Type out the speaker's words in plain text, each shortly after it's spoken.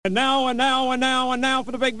And now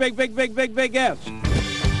for the big S.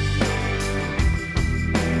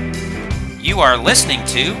 You are listening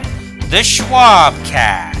to the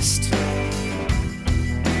Schwabcast.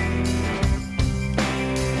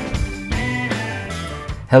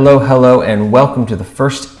 Hello, and welcome to the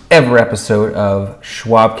first ever episode of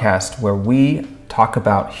Schwabcast, where we talk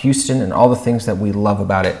about Houston and all the things that we love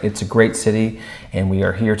about it. It's a great city, and we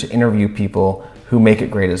are here to interview people who make it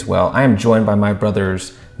great as well. I am joined by my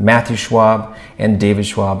brothers Matthew Schwab and David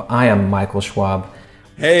Schwab. I am Michael Schwab.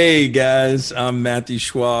 Hey guys, I'm Matthew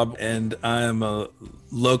Schwab, and I am a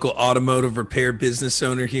local automotive repair business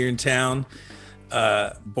owner here in town.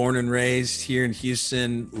 Born and raised here in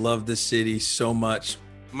Houston. Love the city so much.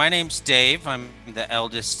 My name's Dave. I'm the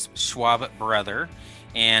eldest Schwab brother,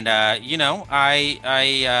 and I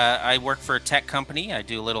work for a tech company. I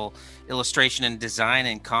do a little illustration and design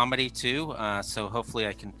and comedy too. So hopefully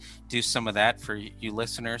I can do some of that for you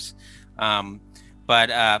listeners.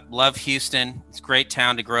 But love Houston. It's a great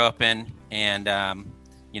town to grow up in, and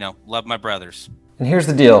love my brothers. And here's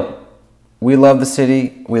the deal. We love the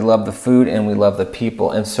city, we love the food, and we love the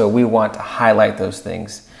people. And so we want to highlight those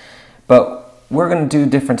things. But we're going to do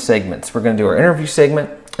different segments. We're going to do our interview segment,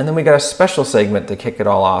 and then we got a special segment to kick it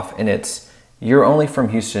all off. And it's, you're only from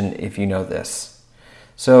Houston if you know this.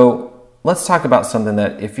 So let's talk about something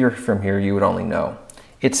that if you're from here, you would only know.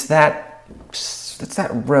 It's that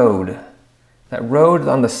road. That road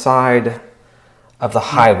on the side of the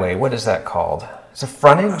highway. What is that called? Is it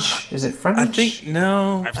frontage? Is it frontage? I think,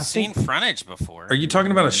 no. I've seen frontage before. Are you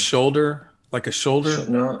talking about a shoulder? Like a shoulder?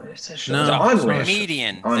 No, it's a shoulder. No. It's on-ramp.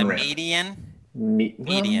 Median. On-ramp. The median?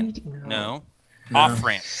 Median. No.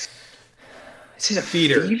 Off-ramp. Is it a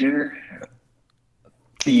Feeder.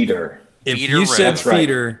 Feeder. If Feeder you road. said That's right.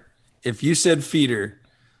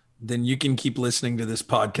 feeder, then you can keep listening to this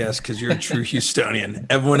podcast because you're a true Houstonian.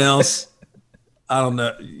 Everyone else, I don't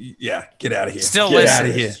know. Yeah, get out of here. Still Get listen. out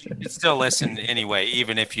of here. You should still listen anyway,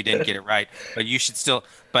 even if you didn't get it right. But you should still.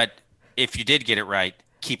 But if you did get it right,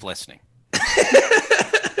 keep listening.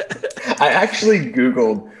 I actually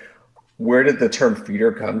Googled where did the term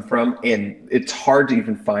feeder come from, and it's hard to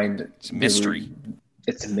even find. It's a mystery.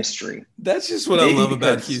 It's a mystery. That's just what Maybe I love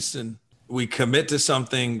about because- Houston. We commit to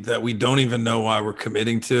something that we don't even know why we're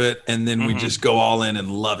committing to it, and then we just go all in and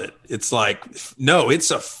love it. It's like, no,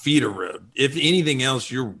 it's a feeder road. If anything else,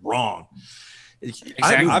 you're wrong.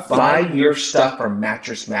 Exactly. Buy your stuff from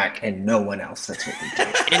Mattress Mac and no one else. That's what we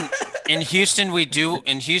do. In Houston, we do.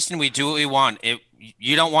 In Houston, we do what we want. If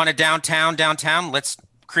you don't want a downtown, let's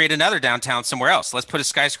create another downtown somewhere else. Let's put a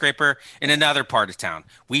skyscraper in another part of town.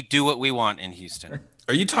 We do what we want in Houston.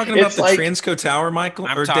 Are you talking about It's the like- Transco Tower, Michael,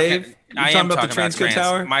 I'm or talking, Dave? I am about the Transco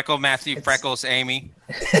Tower? Michael, Matthew, Freckles, Amy.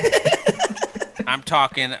 I'm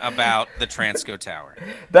talking about the Transco Tower.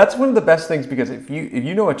 That's one of the best things, because if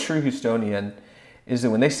you know a true Houstonian, is that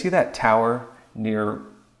when they see that tower near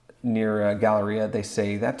Galleria, they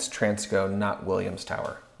say that's Transco, not Williams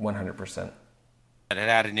Tower. 100%. But it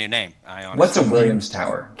had a new name. I honestly. What's a Williams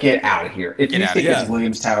Tower? Get out of here. If Get you out think of it's here.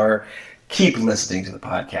 Williams Tower, keep listening to the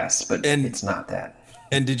podcast, but And- it's not that.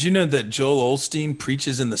 And did you know that Joel Osteen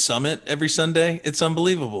preaches in the Summit every Sunday? It's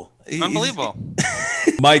unbelievable. Unbelievable.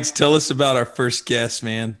 Mike, tell us about our first guest,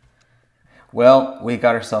 man. Well, we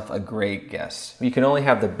got ourselves a great guest. You can only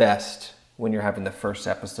have the best when you're having the first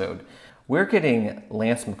episode. We're getting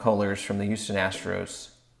Lance McCullers from the Houston Astros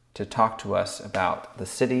to talk to us about the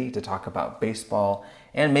city, to talk about baseball,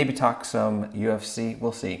 and maybe talk some UFC.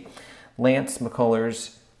 We'll see. Lance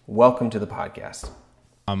McCullers, welcome to the podcast.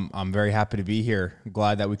 I'm very happy to be here. I'm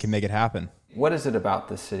glad that we can make it happen. What is it about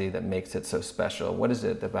the city that makes it so special? What is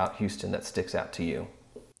it about Houston that sticks out to you?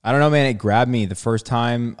 I don't know, man. It grabbed me the first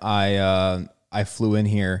time I flew in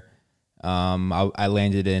here. I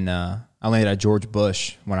landed at George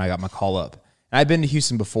Bush when I got my call up. And I'd been to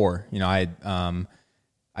Houston before. You know,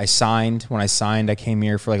 I signed. When I signed, I came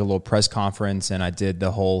here for like a little press conference, and I did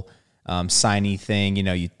the whole signee thing. You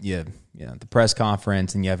know, the press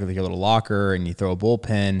conference, and you have like your little locker, and you throw a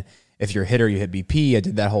bullpen. If you're a hitter, you hit BP. I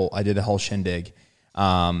did the whole shindig.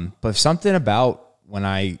 But something about when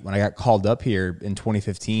I got called up here in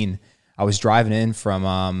 2015, I was driving in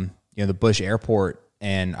from the Bush Airport,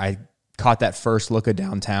 and I caught that first look of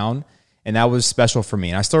downtown, and that was special for me.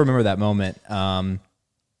 And I still remember that moment.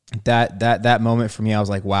 That moment for me, I was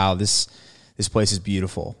like, wow, this place is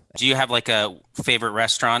beautiful. Do you have like a favorite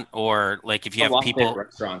restaurant, or like if you have people?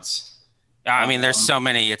 Restaurants. I mean, there's so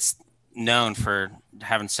many. It's known for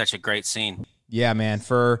having such a great scene. Yeah, man.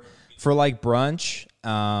 For like brunch,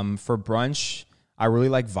 I really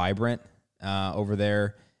like Vibrant over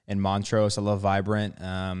there in Montrose. I love Vibrant.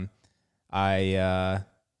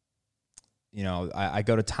 I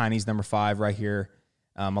go to Tiny's number 5 right here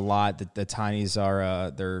a lot. The Tiny's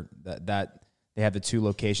are they have the 2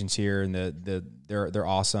 locations here, and they're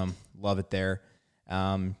awesome. Love it there.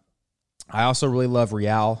 I also really love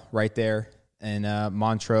Real right there, and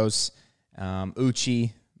Montrose,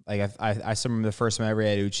 Uchi. Like I still remember the first time I ever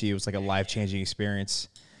had Uchi. It was like a life-changing experience.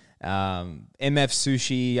 MF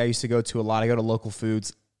Sushi I used to go to a lot. I go to Local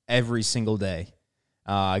Foods every single day.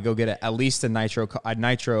 I go get at least a nitro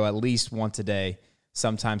at least once a day,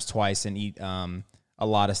 sometimes twice, and eat a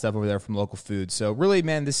lot of stuff over there from Local Foods. So really,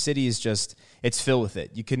 man, this city is it's filled with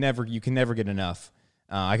it. You can never get enough.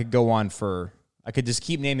 I could just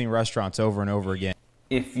keep naming restaurants over and over again.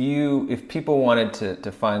 If people wanted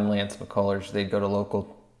to find Lance McCullers, they'd go to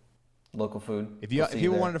local food. If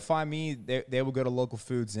people wanted to find me, they would go to Local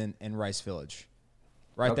Foods in Rice Village,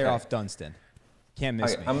 right there off Dunstan. Can't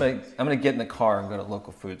miss me. I'm gonna get in the car and go to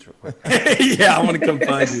Local Foods real quick. Yeah, I want to come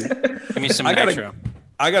find you. Give me some nitro.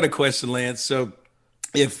 I got a question, Lance. So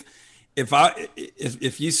if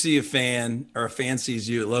you see a fan or a fan sees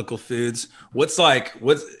you at Local Foods, what's the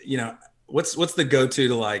go-to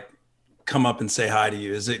to like come up and say hi to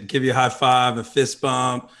you? Is it give you a high five, a fist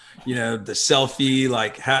bump, the selfie?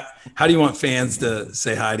 Like how do you want fans to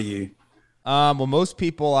say hi to you? Well, most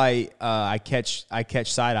people I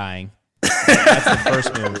catch side-eyeing. That's the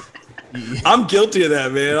first move. I'm guilty of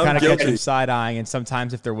that, man. I'm guilty. Catch them side-eyeing, and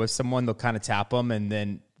sometimes if they're with someone, they'll kind of tap them, and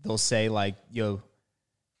then they'll say like, "Yo,"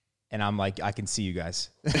 and I'm like, "I can see you guys."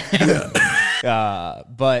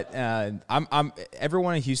 But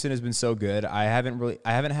everyone in Houston has been so good. I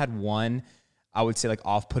haven't had one, I would say, like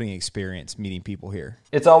off-putting experience meeting people here.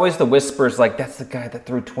 It's always the whispers, like that's the guy that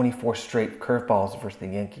threw 24 straight curveballs versus the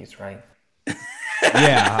Yankees, right?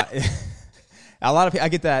 Yeah. A lot of people, I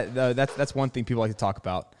get that. That's one thing people like to talk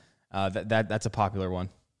about. That's a popular one.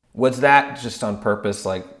 Was that just on purpose?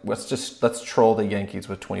 Like, let's troll the Yankees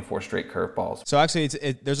with 24 straight curveballs. So actually,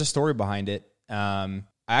 there's a story behind it. I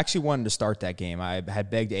actually wanted to start that game. I had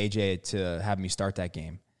begged AJ to have me start that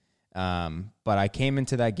game, but I came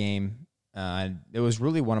into that game. It was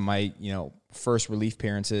really one of my first relief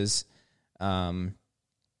appearances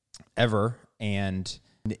ever, and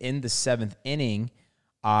in the 7th inning,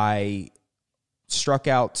 I struck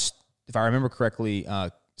out, if I remember correctly,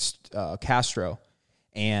 Castro,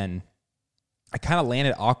 and I kind of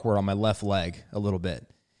landed awkward on my left leg a little bit.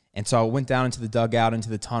 And so I went down into the dugout, into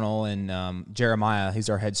the tunnel, and Jeremiah, he's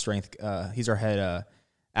our head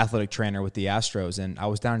athletic trainer with the Astros, and I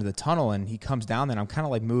was down to the tunnel, and he comes down there, and I'm kind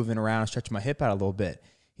of like moving around, stretching my hip out a little bit.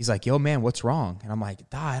 He's like, "Yo, man, what's wrong?" And I'm like,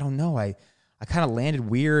 I don't know. I kind of landed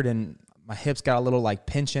weird, and my hips got a little like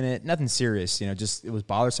pinch in it. Nothing serious, just it was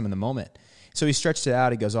bothersome in the moment. So he stretched it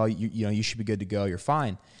out. He goes, "Oh, you should be good to go. You're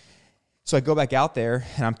fine." So I go back out there,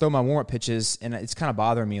 and I'm throwing my warm-up pitches, and it's kind of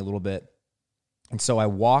bothering me a little bit. And so I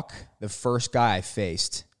walk the first guy I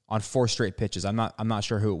faced on 4 straight pitches. I'm not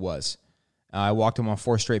sure who it was. I walked him on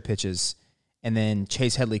 4 straight pitches, and then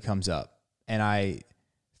Chase Headley comes up, and I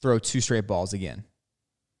throw 2 straight balls again.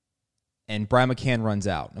 And Brian McCann runs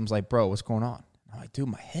out. I was like, "Bro, what's going on?" I'm like, "Dude,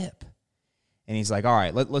 my hip." And he's like, "All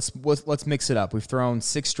right, let's mix it up. We've thrown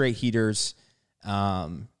 6 straight heaters. Let's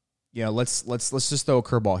just throw a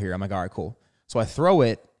curveball here." I'm like, "All right, cool." So I throw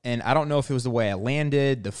it, and I don't know if it was the way I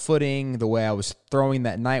landed, the footing, the way I was throwing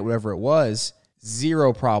that night, whatever it was,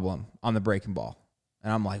 0 problem on the breaking ball.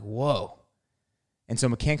 And I'm like, whoa. And so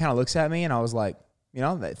McCann kind of looks at me, and I was like,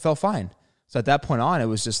 it felt fine. So at that point on, it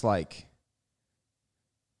was just like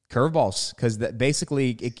curveballs, because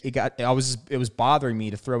basically it was bothering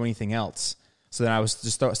me to throw anything else. So then I was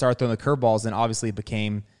just started throwing the curveballs, and obviously it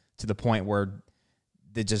became to the point where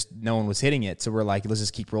no one was hitting it. So we're like, let's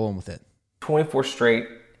just keep rolling with it. 24 straight,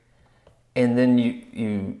 and then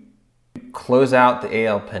you close out the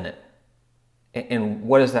AL pennant. And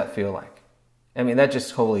what does that feel like? I mean, that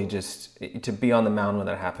just totally to be on the mound when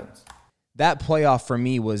that happens. That playoff for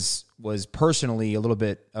me was personally a little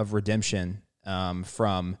bit of redemption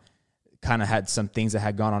from kind of had some things that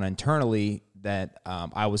had gone on internally that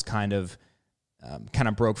I was kind of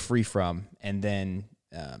broke free from. And then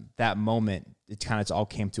that moment, it all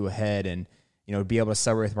came to a head, and to be able to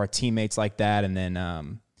celebrate with our teammates like that, and then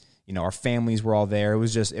our families were all there. It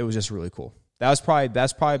was just really cool. That'll probably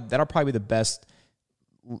be the best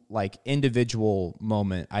like individual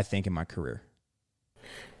moment I think in my career.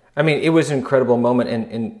 I mean, it was an incredible moment,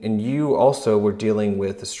 and you also were dealing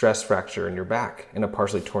with a stress fracture in your back and a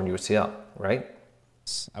partially torn UCL, right?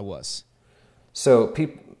 I was. So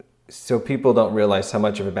people don't realize how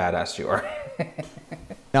much of a badass you are.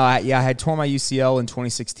 No, I had torn my UCL in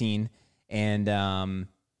 2016, and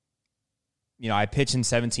I pitched in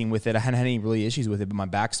 17 with it. I hadn't had any really issues with it, but my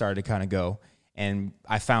back started to kind of go. And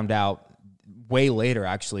I found out way later,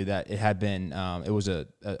 actually, that it had been, it was a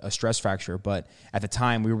stress fracture. But at the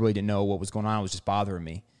time, we really didn't know what was going on. It was just bothering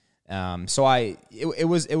me. So it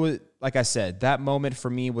was, like I said, that moment for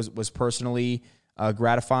me was personally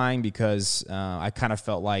gratifying because I kind of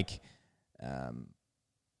felt like, I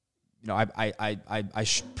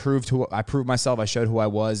proved myself. I showed who I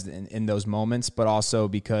was in those moments, but also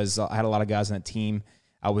because I had a lot of guys on that team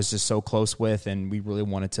I was just so close with, and we really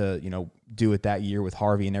wanted to, do it that year with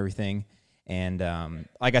Harvey and everything. And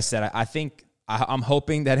like I said, I think I'm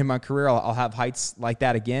hoping that in my career I'll have heights like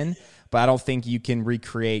that again, but I don't think you can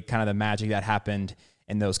recreate kind of the magic that happened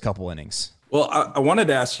in those couple innings. Well, I wanted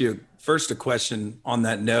to ask you first a question on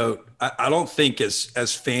that note. I don't think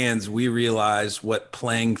as fans we realize what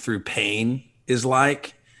playing through pain is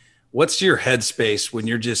like. What's your headspace when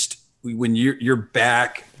you're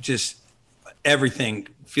back, just everything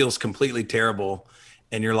feels completely terrible,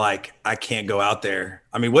 and you're like, I can't go out there?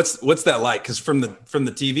 I mean, what's that like? Because from the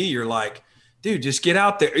TV, you're like, dude, just get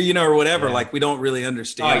out there, or whatever. Yeah. Like, we don't really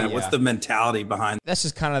understand it. What's the mentality behind that?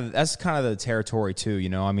 That's kind of the territory too.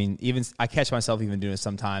 I mean, even I catch myself even doing it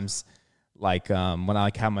sometimes. Like when I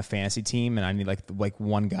have my fantasy team and I need like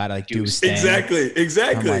one guy to do his thing.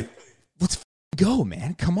 Exactly. Like, let's go,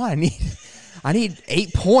 man. Come on. I need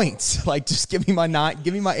 8 points. Like, just give me my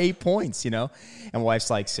 8 points, And my wife's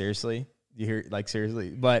like, seriously? You hear, like, seriously?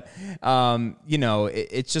 But,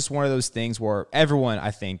 it's just one of those things where everyone, I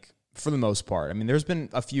think, for the most part, I mean, there's been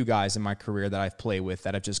a few guys in my career that I've played with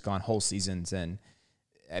that have just gone whole seasons, and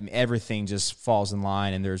I mean, everything just falls in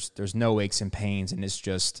line, and there's no aches and pains, and it's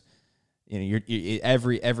just,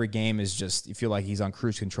 every game is just, you feel like he's on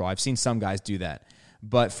cruise control. I've seen some guys do that.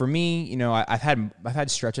 But for me, I've had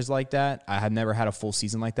stretches like that. I have never had a full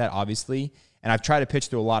season like that, obviously. And I've tried to pitch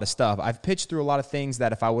through a lot of stuff. I've pitched through a lot of things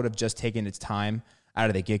that if I would have just taken its time out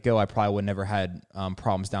of the get-go, I probably would never had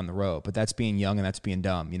problems down the road. But that's being young and that's being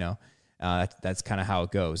dumb, That's kind of how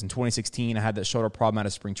it goes. In 2016, I had that shoulder problem out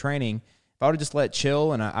of spring training. If I would have just let it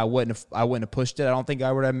chill and I wouldn't have pushed it, I don't think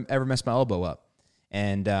I would have ever messed my elbow up.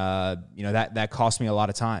 And, that cost me a lot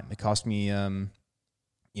of time. It cost me, a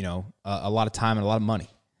lot of time and a lot of money,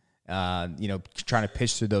 trying to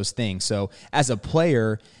pitch through those things. So as a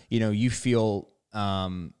player, you feel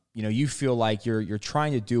like you're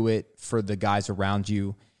trying to do it for the guys around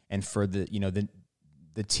you and for the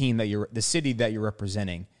team the city that you're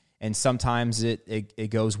representing. And sometimes it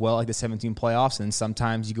goes well, like the 17 playoffs. And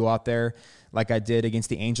sometimes you go out there like I did against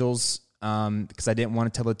the Angels, because I didn't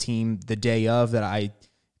want to tell the team the day of that I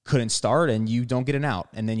couldn't start, and you don't get an out,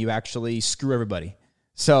 and then you actually screw everybody.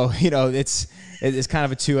 So, it's kind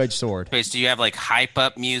of a two-edged sword. Okay, so do you have like hype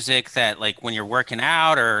up music that like when you're working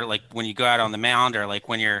out, or like when you go out on the mound, or like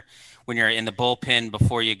when you're in the bullpen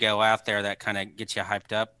before you go out there, that kind of gets you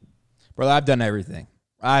hyped up? Bro, I've done everything.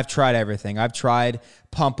 I've tried everything. I've tried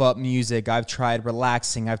pump up music. I've tried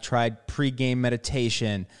relaxing. I've tried pregame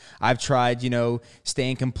meditation. I've tried,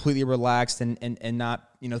 staying completely relaxed and not,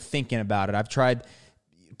 thinking about it. I've tried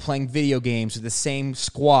playing video games with the same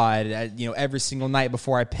squad, every single night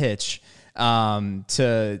before I pitch. I've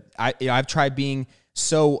tried being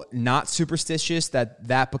so not superstitious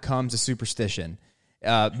that becomes a superstition.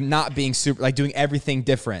 Not being doing everything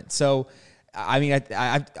different. So, I mean,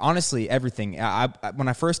 I honestly, everything. When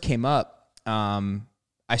I first came up,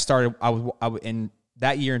 I started in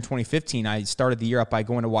that year in 2015. I started the year up by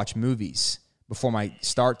going to watch movies before my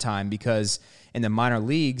start time, because in the minor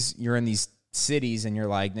leagues, you're in these cities and you're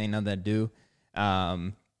like, ain't nothing to do.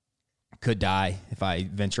 Could die if I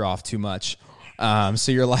venture off too much.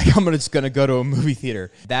 So you're like, I'm just going to go to a movie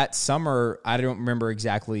theater. That summer, I don't remember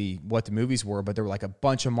exactly what the movies were, but there were like a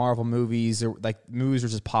bunch of Marvel movies. Movies were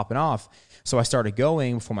just popping off. So I started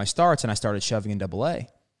going before my starts, and I started shoving in AA.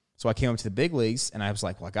 So I came up to the big leagues, and I was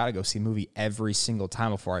like, well, I got to go see a movie every single time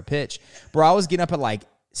before I pitch. Bro, I was getting up at like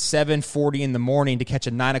 7:40 in the morning to catch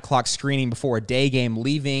a 9 o'clock screening before a day game,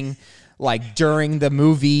 leaving like during the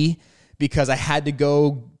movie because I had to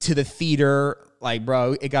go to the theater. Like,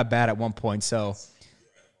 bro, it got bad at one point. So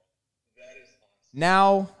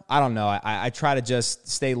now, I don't know. I try to just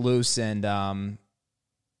stay loose and, I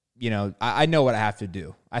know what I have to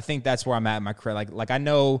do. I think that's where I'm at in my career. Like I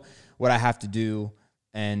know what I have to do,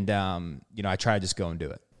 and, I try to just go and do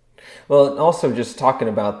it. Well, also just talking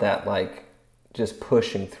about that, like just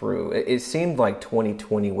pushing through. It seemed like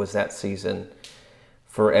 2020 was that season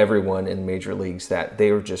for everyone in major leagues, that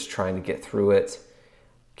they were just trying to get through it.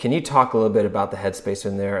 Can you talk a little bit about the headspace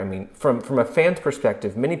in there? I mean, from a fan's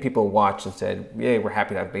perspective, many people watched and said, "Yay, we're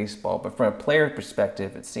happy to have baseball." But from a player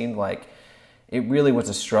perspective, it seemed like it really was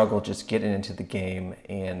a struggle just getting into the game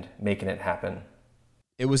and making it happen.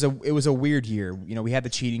 It was a weird year. You know, we had the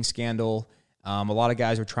cheating scandal. A lot of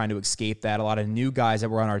guys were trying to escape that. A lot of new guys that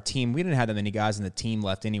were on our team. We didn't have that many guys on the team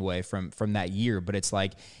left anyway from that year. But it's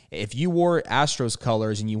like, if you wore Astros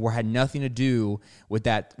colors and you had nothing to do with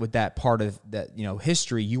that part of that, you know,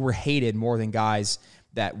 history, you were hated more than guys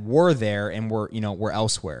that were there and were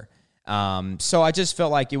elsewhere. So I just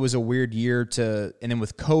felt like it was a weird year and then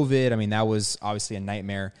with COVID, I mean, that was obviously a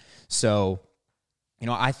nightmare. So, you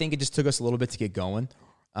know, I think it just took us a little bit to get going.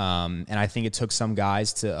 And I think it took some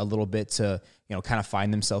guys to a little bit to, you know, kind of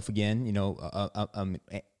find themselves again,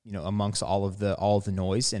 amongst all of the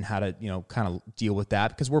noise, and how to, you know, kind of deal with that,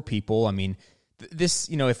 because we're people. I mean, this,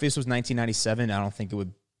 you know, if this was 1997, I don't think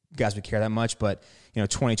guys would care that much, but, you know,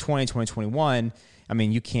 2020, 2021, I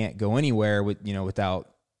mean, you can't go anywhere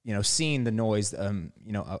without, you know, seeing the noise,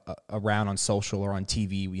 around on social or on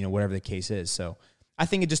TV, you know, whatever the case is. So I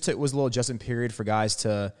think it was a little adjustment period for guys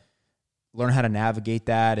to learn how to navigate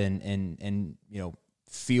that and you know,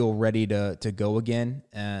 feel ready to go again.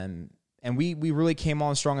 And we really came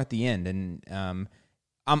on strong at the end. And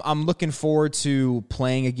I'm looking forward to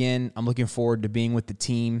playing again. I'm looking forward to being with the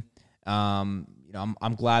team. You know,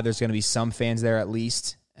 I'm glad there's going to be some fans there at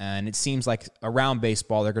least. And it seems like around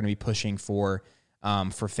baseball they're going to be pushing for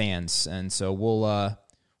fans. And so we'll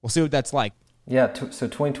see what that's like. Yeah, so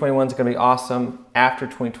 2021 is going to be awesome. After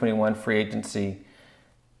 2021 free agency,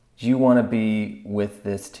 do you want to be with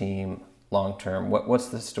this team long term? What's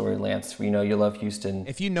the story, Lance? You know, you love Houston.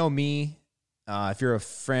 If you know me, if you're a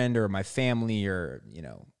friend or my family, or, you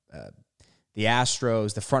know, the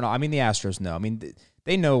Astros, the Astros know. I mean,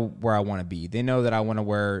 they know where I want to be. They know that I want to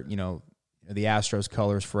wear, you know, the Astros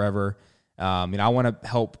colors forever. I want to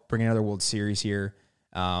help bring another World Series here.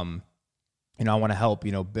 You know, I want to help,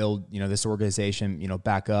 you know, build, you know, this organization, you know,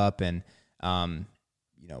 back up. And,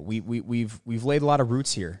 you know, we've laid a lot of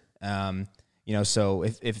roots here. You know, so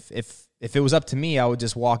if it was up to me, I would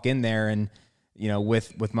just walk in there and, you know,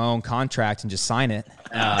 with my own contract and just sign it,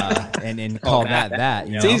 and call that.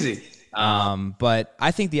 You know? It's easy. But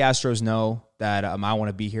I think the Astros know that I want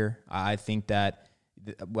to be here. I think that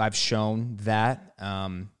I've shown that.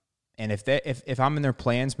 And if I'm in their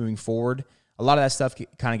plans moving forward, a lot of that stuff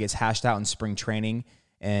kind of gets hashed out in spring training,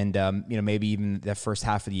 and you know, maybe even the first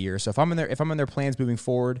half of the year. So if I'm in their plans moving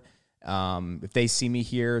forward, if they see me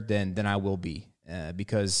here, then I will be,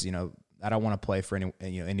 because, you know, I don't want to play for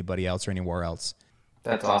anybody else or anywhere else.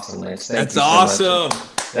 That's awesome, Lance. That's awesome.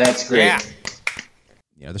 That's great. Yeah.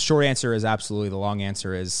 You know, the short answer is absolutely. The long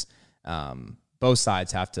answer is both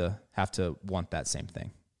sides have to want that same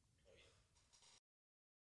thing.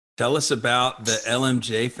 Tell us about the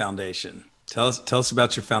LMJ Foundation. Tell us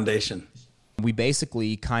about your foundation. We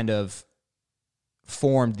basically kind of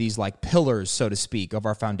formed these like pillars, so to speak, of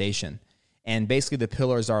our foundation. And basically the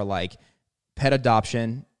pillars are like pet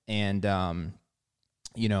adoption and,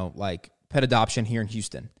 you know, like pet adoption here in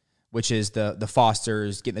Houston, which is the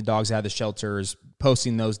fosters, getting the dogs out of the shelters,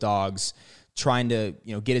 posting those dogs, trying to,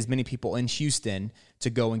 you know, get as many people in Houston to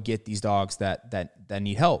go and get these dogs that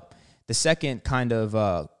need help. The second kind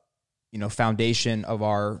of, foundation of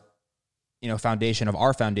our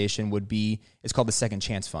foundation would be, it's called the Second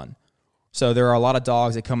Chance Fund. So there are a lot of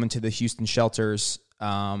dogs that come into the Houston shelters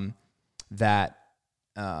that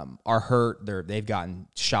are hurt. They've gotten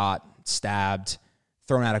shot, stabbed,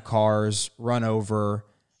 thrown out of cars, run over,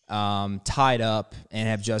 tied up, and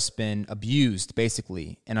have just been abused,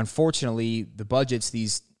 basically. And unfortunately, the budgets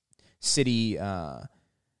these city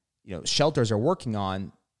shelters are working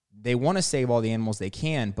on, they want to save all the animals they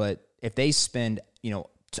can, but if they spend, you know,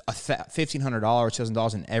 $1,500,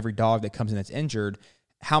 $2,000 on every dog that comes in that's injured,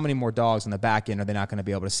 how many more dogs on the back end are they not going to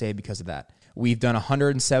be able to save because of that? We've done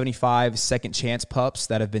 175 second chance pups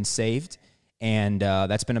that have been saved, and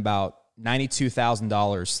that's been about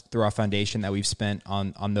 $92,000 through our foundation that we've spent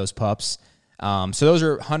on those pups. So those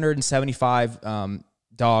are 175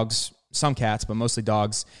 dogs, some cats, but mostly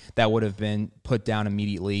dogs that would have been put down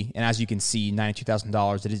immediately. And as you can see,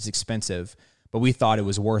 $92,000, it is expensive, but we thought it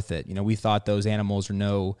was worth it. You know, we thought those animals are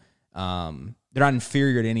they're not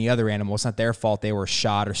inferior to any other animal. It's not their fault they were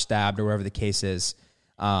shot or stabbed or whatever the case is.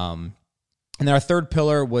 And then our third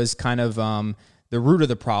pillar was kind of the root of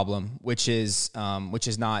the problem, which is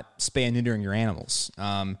not spay and neutering your animals.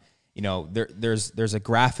 There's a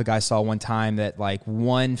graphic I saw one time that like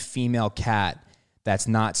one female cat that's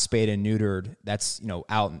not spayed and neutered, that's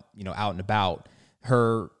out and about,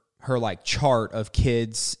 her like chart of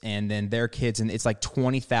kids and then their kids, and it's like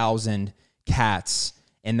 20,000 cats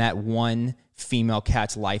in that one female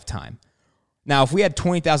cat's lifetime. Now, if we had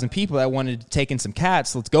 20,000 people that wanted to take in some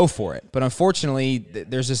cats, let's go for it. But unfortunately,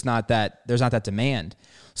 there's just not that demand.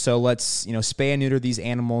 So let's, spay and neuter these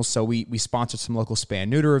animals. So we sponsored some local spay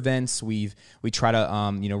and neuter events. We try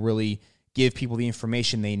to, really give people the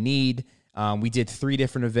information they need. We did 3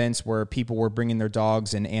 different events where people were bringing their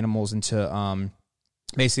dogs and animals into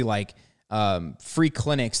basically like free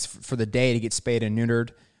clinics for the day to get spayed and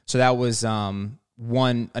neutered. So that was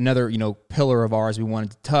another pillar of ours we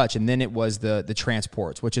wanted to touch, and then it was the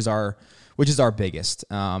transports, which is our biggest.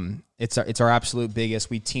 It's our absolute biggest.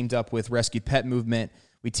 We teamed up with Rescue Pet Movement.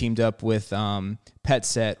 We teamed up with Pet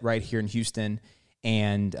Set right here in Houston,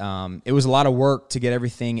 and it was a lot of work to get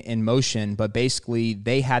everything in motion. But basically,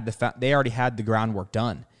 they already had the groundwork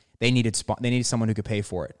done. They needed someone who could pay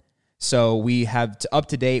for it. So we have up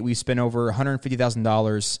to date. We spent over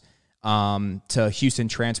 $150,000 to Houston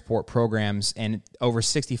transport programs, and over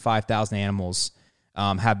 65,000 animals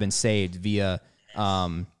have been saved via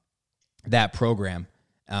that program,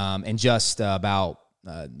 in just about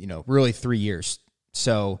really 3 years.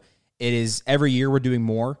 So it is every year we're doing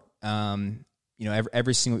more.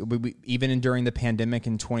 Every single even during the pandemic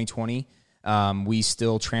in 2020, we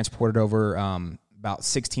still transported over about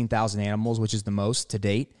 16,000 animals, which is the most to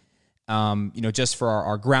date. Just for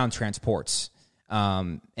our ground transports.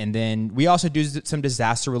 And then we also do some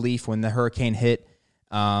disaster relief when the hurricane hit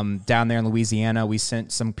down there in Louisiana. We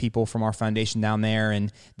sent some people from our foundation down there,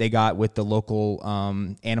 and they got with the local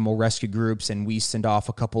animal rescue groups, and we send off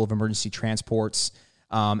a couple of emergency transports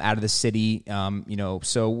out of the city.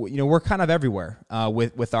 So we're kind of everywhere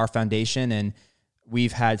with our foundation, and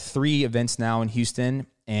we've had 3 events now in Houston,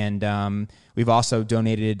 and we've also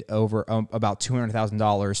donated over about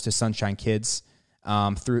 $200,000 to Sunshine Kids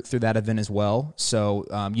through that event as well. So,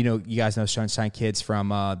 you guys know Sunshine Kids from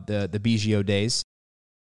the BGO days.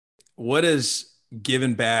 What does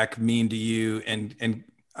giving back mean to you? And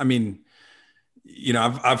I mean,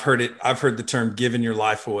 I've heard it. I've heard the term "giving your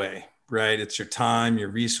life away." Right? It's your time, your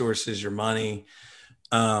resources, your money,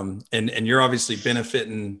 and you're obviously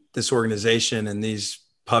benefiting this organization and these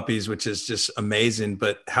puppies, which is just amazing.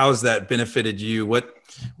 But how has that benefited you? What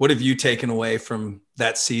have you taken away from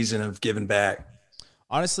that season of giving back?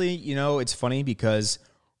 Honestly, it's funny because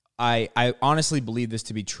I honestly believe this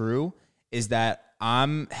to be true, is that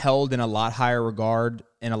I'm held in a lot higher regard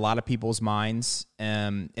in a lot of people's minds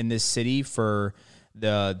in this city for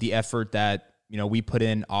the effort that we put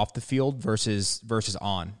in off the field versus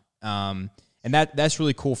on. And that's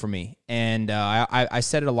really cool for me. And I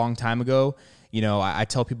said it a long time ago. I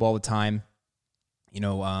tell people all the time,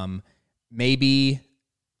 maybe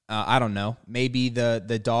I don't know, maybe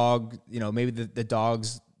the dog, maybe the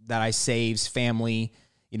dogs that I save's family,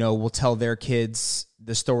 will tell their kids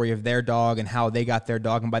the story of their dog and how they got their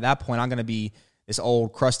dog. And by that point, I'm going to be this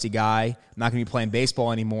old crusty guy. I'm not going to be playing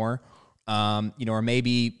baseball anymore. Or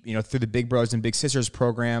maybe, through the Big Brothers and Big Sisters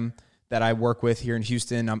program that I work with here in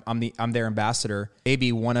Houston, I'm their ambassador.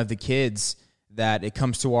 Maybe one of the kids that it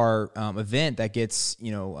comes to our event that gets,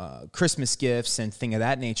 Christmas gifts and thing of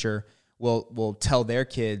that nature will tell their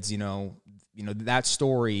kids, that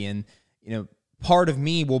story. And, part of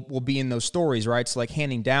me will be in those stories, right? So like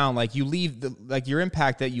handing down, like you leave your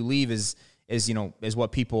impact that you leave is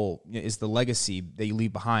what people, is the legacy that you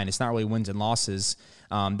leave behind. It's not really wins and losses.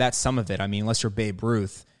 That's some of it. I mean, unless you're Babe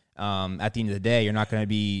Ruth, at the end of the day, you're not going to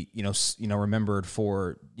be, remembered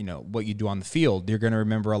for, what you do on the field. You're going to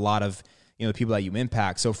remember a lot of, the people that you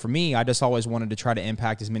impact. So for me, I just always wanted to try to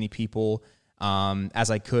impact as many people as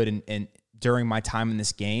I could and during my time in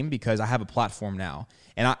this game, because I have a platform now.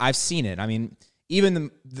 And I've seen it. I mean,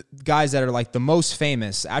 even the guys that are like the most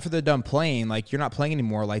famous, after they're done playing, like you're not playing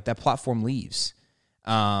anymore, like that platform leaves.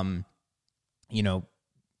 Kids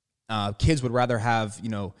would rather have,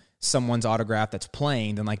 someone's autograph that's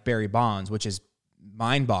playing than like Barry Bonds, which is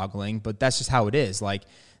mind-boggling, but that's just how it is. Like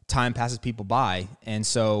time passes people by. And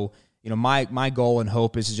so, my goal and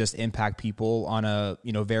hope is to just impact people on a,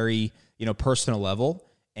 very, personal level.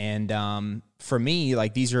 And for me,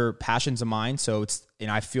 like these are passions of mine. So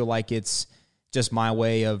I feel like it's just my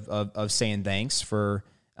way of saying thanks for,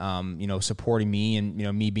 supporting me, and,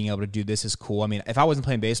 me being able to do this is cool. I mean, if I wasn't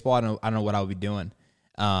playing baseball, I don't know what I would be doing.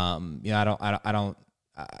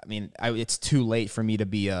 It's too late for me to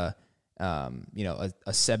be a 7th,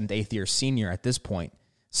 8th year senior at this point.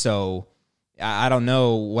 So I don't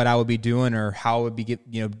know what I would be doing or how I would be,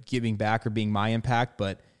 giving back or being my impact.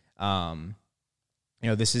 But,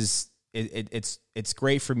 this is, it's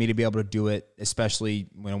great for me to be able to do it, especially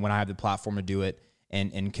when I have the platform to do it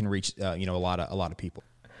and can reach, a lot of people.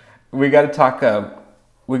 We got to talk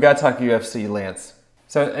UFC, Lance.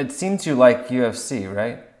 So it seems you like UFC,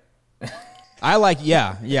 right? I like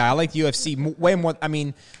UFC way more. I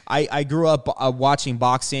mean, I grew up watching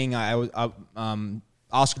boxing. I was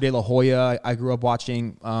Oscar De La Hoya. I grew up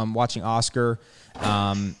watching Oscar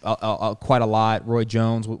quite a lot. Roy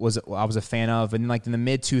Jones I was a fan of, and like in the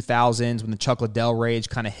mid 2000s when the Chuck Liddell rage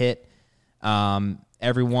kind of hit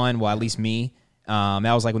everyone, well at least me.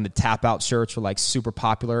 That was like when the tap out shirts were like super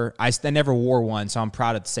popular. I never wore one, so I'm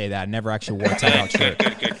proud to say that I never actually wore a tap out shirt.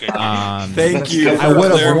 Thank you. I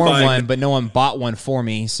would have worn one, but no one bought one for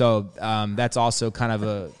me. So that's also kind of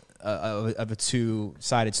a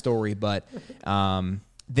two-sided story. But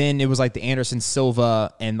then it was like the Anderson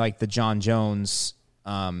Silva and like the John Jones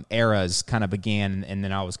eras kind of began, and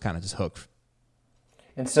then I was kind of just hooked.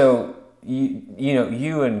 And so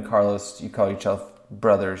you and Carlos, you call yourself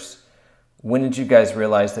brothers. When did you guys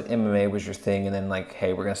realize that MMA was your thing, and then like,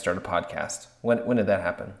 hey, we're gonna start a podcast? When did that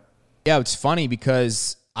happen? Yeah, it's funny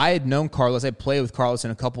because I had known Carlos. I played with Carlos in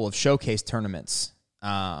a couple of showcase tournaments.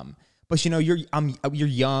 But you're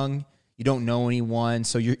young, you don't know anyone,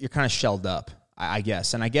 so you're kind of shelled up, I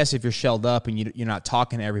guess. And I guess if you're shelled up and you're not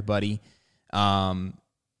talking to everybody,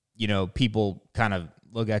 people kind of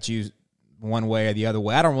look at you one way or the other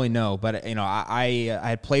way. I don't really know, but I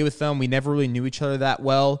had played with them. We never really knew each other that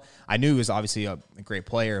well. I knew he was obviously a great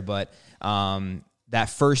player, but that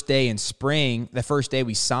first day in spring, the first day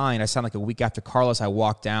we signed, I signed like a week after Carlos. I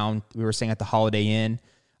walked down. We were staying at the Holiday Inn.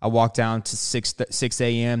 I walked down to 6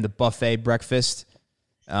 a.m. the buffet breakfast.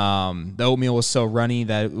 The oatmeal was so runny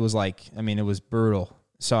that it was like, it was brutal.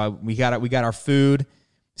 So we got our food,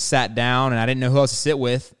 sat down, and I didn't know who else to sit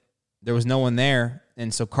with. There was no one there.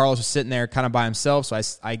 And so Carlos was sitting there kind of by himself. So I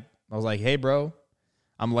was like, hey, bro,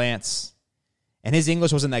 I'm Lance. And his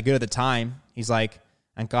English wasn't that good at the time. He's like,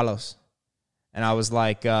 I'm Carlos. And I was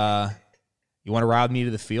like, you want to ride with me to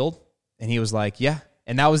the field? And he was like, yeah.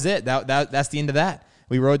 And that was it. That's the end of that.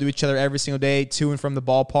 We rode to each other every single day, to and from the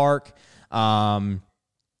ballpark.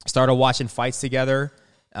 Started watching fights together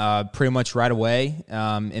pretty much right away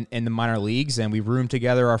in the minor leagues. And we roomed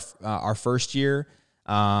together our first year.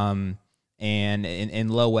 And in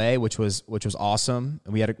low A, which was awesome.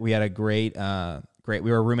 We had a great.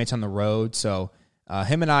 We were roommates on the road, so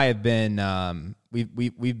him and I have been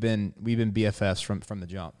we've been BFFs from the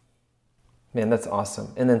jump. Man, that's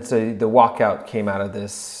awesome. And then so the walkout came out of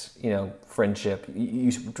this, friendship.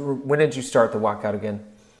 When did you start the walkout again?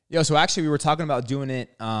 So actually we were talking about doing it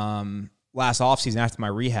last offseason after my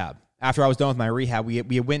rehab. After I was done with my rehab, we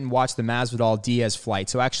went and watched the Masvidal Diaz flight.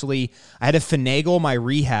 So actually I had to finagle my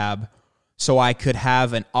rehab so I could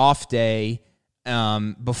have an off day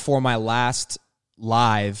before my last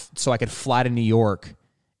live, so I could fly to New York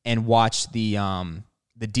and watch the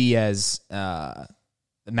Diaz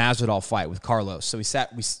the Masvidal fight with Carlos. So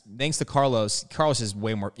thanks to Carlos. Carlos is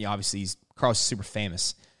way more, obviously Carlos is super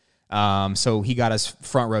famous. So he got us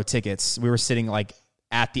front row tickets. We were sitting like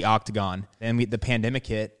at the Octagon. Then the pandemic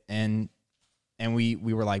hit, and we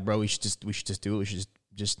were like, bro, we should just do it. We should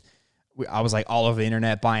just. I was like all over the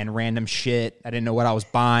internet buying random shit. I didn't know what I was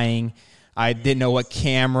buying. I didn't know what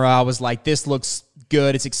camera. I was like, this looks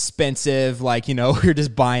good. It's expensive. Like, we're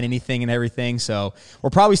just buying anything and everything. So we're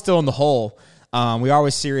probably still in the hole. We are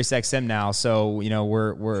with Sirius XM now. So, we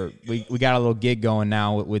got a little gig going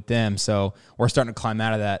now with them. So we're starting to climb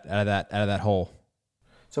out of that hole.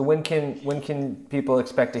 So when can people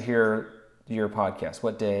expect to hear your podcast?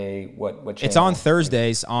 What day? What channel? It's on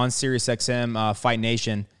Thursdays on Sirius XM Fight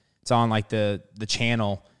Nation. It's on like the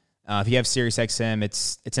channel. If you have Sirius XM,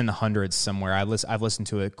 it's in the hundreds somewhere. I've listened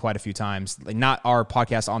to it quite a few times. Like not our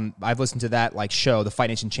podcast I've listened to that like show, the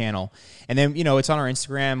Fight Nation channel. And then, it's on our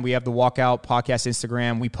Instagram. We have the Walkout Podcast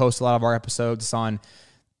Instagram. We post a lot of our episodes. It's on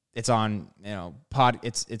it's on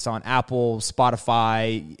Apple,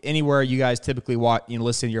 Spotify, anywhere you guys typically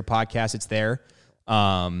listen to your podcast, it's there.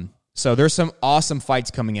 So there's some awesome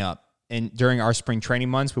fights coming up. And during our spring training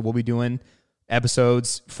months, we will be doing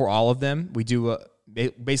episodes for all of them. We do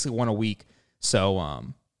basically one a week. So,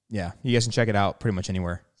 you guys can check it out pretty much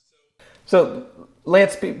anywhere. So,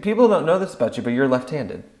 Lance, people don't know this about you, but you're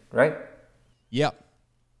left-handed, right? Yep.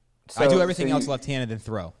 I do everything else left-handed than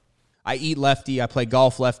throw. I eat lefty. I play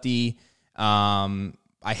golf lefty. I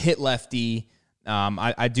hit lefty.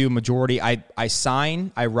 I do majority. I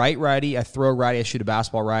sign. I write righty. I throw righty. I shoot a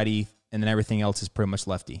basketball righty. And then everything else is pretty much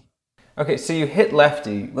lefty. Okay, so you hit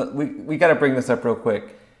lefty. We got to bring this up real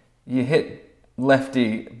quick. You hit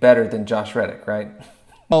lefty better than Josh Reddick, right?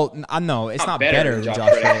 Well, no, it's not better than Josh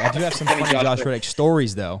Reddick. I do have some funny Josh Reddick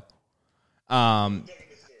stories, though.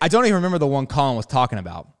 I don't even remember the one Colin was talking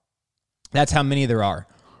about. That's how many there are.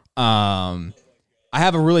 I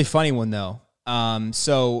have a really funny one, though.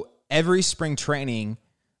 So every spring training,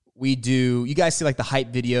 we do, you guys see like the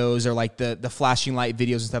hype videos or like the flashing light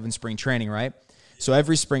videos and stuff in spring training, right? So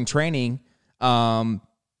every spring training,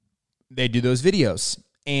 they do those videos,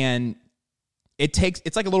 and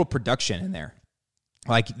it's like a little production in there.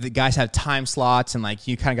 Like the guys have time slots, and like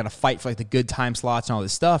you kind of got to fight for like the good time slots and all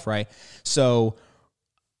this stuff, right? So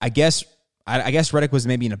I guess Reddick was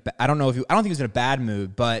maybe I don't think he was in a bad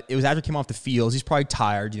mood, but it was after he came off the field. He's probably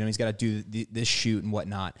tired, he's got to do this shoot and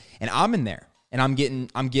whatnot. And I'm in there, and I'm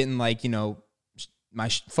getting like, my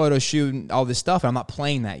photo shoot and all this stuff, and I'm not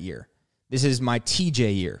playing that year. This is my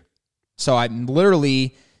TJ year. So I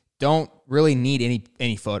literally don't really need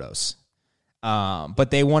any photos. But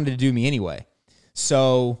they wanted to do me anyway.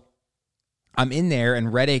 So I'm in there,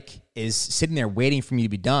 and Reddick is sitting there waiting for me to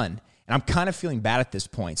be done. And I'm kind of feeling bad at this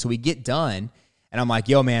point. So we get done, and I'm like,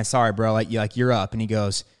 yo, man, sorry, bro. Like you're up. And he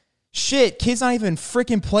goes, shit, kid's not even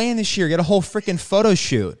freaking playing this year. Get a whole freaking photo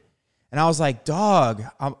shoot. And I was like, dog,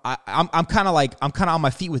 I'm kind of on my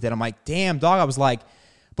feet with it. I'm like, damn, dog. I was like,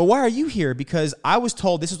 but why are you here? Because I was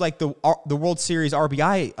told this was like the World Series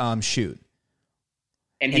RBI shoot.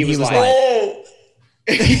 And he was like, oh.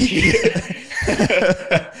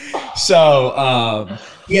 So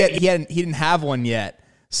he didn't have one yet.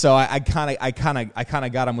 So I kind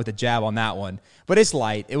of got him with a jab on that one. But it's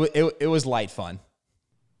light. It was light fun.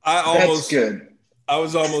 That's good. I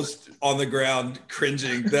was almost on the ground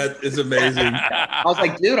cringing. That is amazing. I was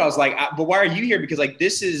like, dude, but why are you here? Because like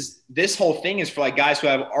this whole thing is for like guys who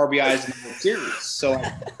have RBIs in the World Series. So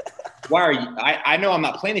like, why are you? I know I'm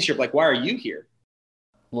not playing this year, but like, why are you here?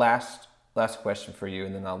 Last question for you,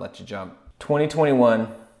 and then I'll let you jump. 2021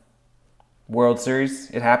 World Series,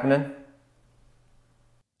 it happening?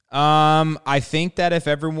 I think that if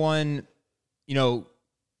everyone,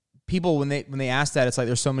 people when they ask that, it's like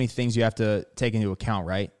there's so many things you have to take into account,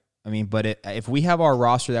 right? I mean, but if we have our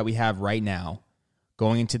roster that we have right now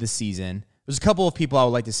going into the season, there's a couple of people I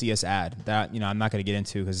would like to see us add that I'm not going to get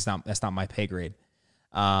into because that's not my pay grade.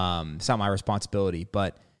 It's not my responsibility.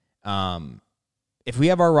 But if we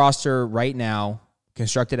have our roster right now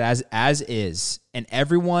constructed as is, and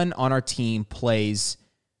everyone on our team plays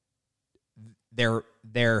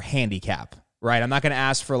their handicap, right? I'm not going to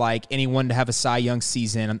ask for like anyone to have a Cy Young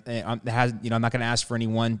season. I'm not going to ask for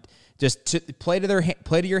anyone just to play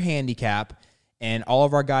to your handicap, and all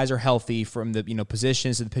of our guys are healthy from the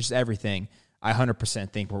positions to the pitches, everything. I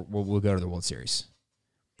 100% think we'll go to the World Series.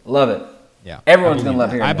 Love it. Yeah, everyone's going to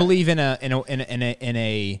love hearing I that. believe in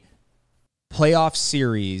a playoff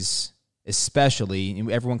series, especially,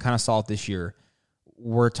 and everyone kind of saw it this year.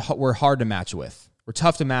 We're hard to match with. We're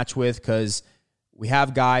tough to match with because we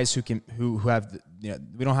have guys who have,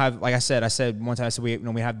 we don't have, like I said one time,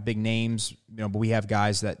 we have big names, but we have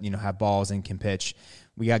guys that, have balls and can pitch.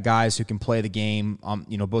 We got guys who can play the game on,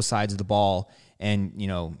 both sides of the ball. And,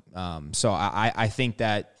 so I think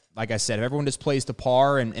that, like I said, if everyone just plays to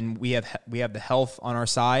par and we have the health on our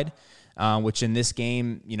side, which in this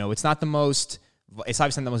game, it's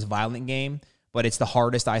obviously not the most violent game, but it's the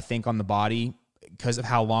hardest, I think, on the body, because of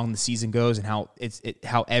how long the season goes and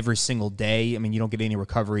how every single day, I mean, you don't get any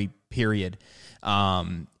recovery period,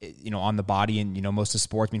 on the body. And, most of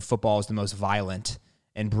sports, football is the most violent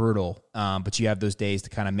and brutal. But you have those days to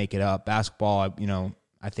kind of make it up. Basketball,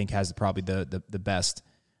 I think has probably the best,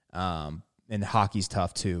 and hockey's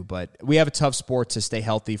tough too, but we have a tough sport to stay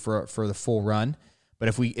healthy for the full run. But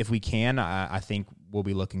if we can, I think we'll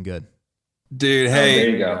be looking good. Dude,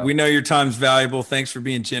 hey, we know your time's valuable. Thanks for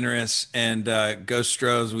being generous. And go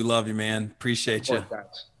Stros. We love you, man. Appreciate you.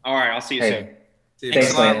 All right, I'll see you soon.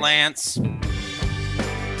 Thanks a lot, Lance.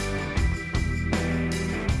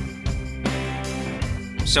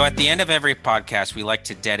 So at the end of every podcast, we like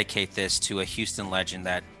to dedicate this to a Houston legend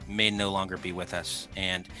that may no longer be with us.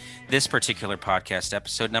 And this particular podcast,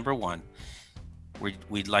 episode number 1,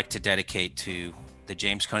 we'd like to dedicate to the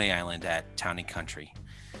James Coney Island at Town and Country.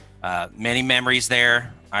 Many memories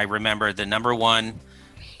there. I remember the number 1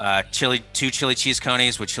 two chili cheese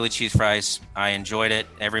conies with chili cheese fries. I enjoyed it,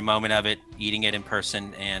 every moment of it, eating it in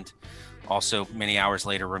person, and also many hours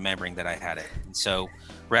later remembering that I had it. And so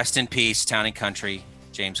rest in peace, Town and Country,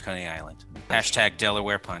 James Coney Island. #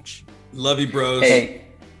 Delaware Punch. Love you, bros. Hey,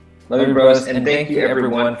 love you, bros. And thank you,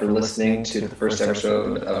 everyone, for listening to the first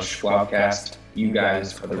episode of Schwabcast. You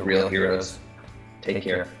guys are the real heroes. Take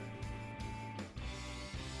care.